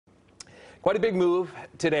Quite a big move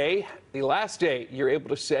today. The last day you're able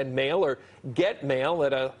to send mail or get mail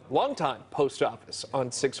at a longtime post office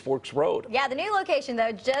on Six Forks Road. Yeah, the new location,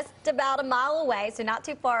 though, just about a mile away, so not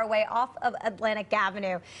too far away off of Atlantic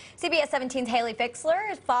Avenue. CBS 17's Haley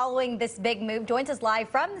Fixler is following this big move, joins us live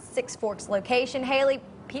from the Six Forks location. Haley,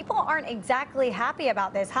 people aren't exactly happy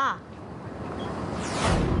about this, huh?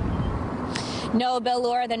 No, Bill,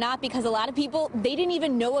 Laura, they're not, because a lot of people, they didn't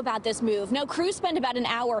even know about this move. No, crews spent about an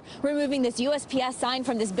hour removing this USPS sign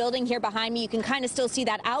from this building here behind me. You can kind of still see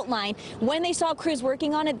that outline. When they saw crews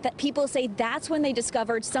working on it, people say that's when they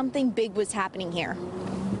discovered something big was happening here.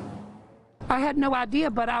 I had no idea,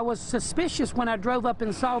 but I was suspicious when I drove up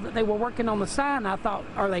and saw that they were working on the sign. I thought,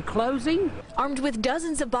 are they closing? Armed with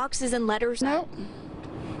dozens of boxes and letters. Nope.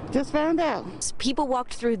 Just found out. People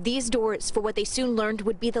walked through these doors for what they soon learned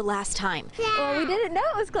would be the last time. Well, we didn't know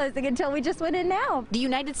it was closing until we just went in now. The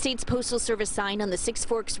United States Postal Service sign on the Six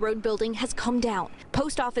Forks Road building has come down.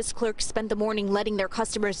 Post office clerks spent the morning letting their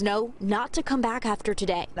customers know not to come back after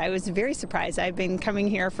today. I was very surprised. I've been coming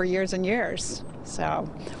here for years and years. So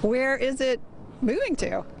where is it moving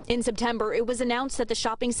to? In September, it was announced that the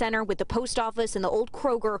shopping center with the post office and the old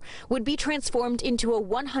Kroger would be transformed into a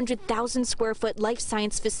 100,000 square foot life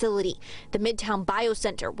science facility. The Midtown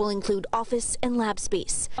Biocenter will include office and lab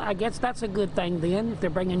space. I guess that's a good thing then, if they're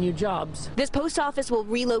bringing new jobs. This post office will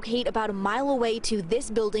relocate about a mile away to this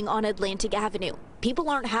building on Atlantic Avenue. People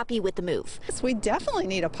aren't happy with the move. Yes, we definitely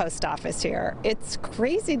need a post office here. It's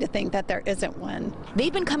crazy to think that there isn't one.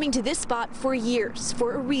 They've been coming to this spot for years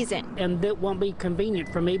for a reason. And it won't be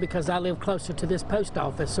convenient for me because I live closer to this post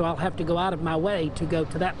office, so I'll have to go out of my way to go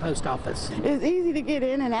to that post office. It's easy to get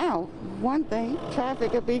in and out. One thing,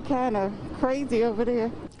 traffic could be kind of crazy over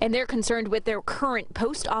there. And they're concerned with their current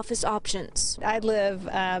post office options. I live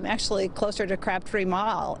actually closer to Crabtree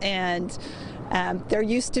Mall, and there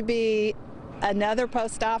used to be another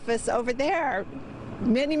post office over there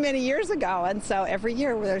many, many years ago, and so every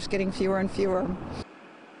year there's getting fewer and fewer.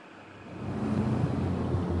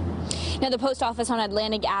 Now, the post office on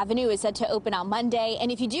Atlantic Avenue is set to open on Monday,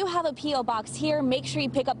 and if you do have a P.O. box here, make sure you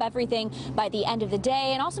pick up everything by the end of the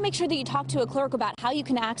day, and also make sure that you talk to a clerk about how you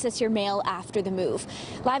can access your mail after the move.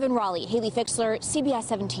 Live in Raleigh, Haley Fixler, CBS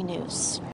 17 News.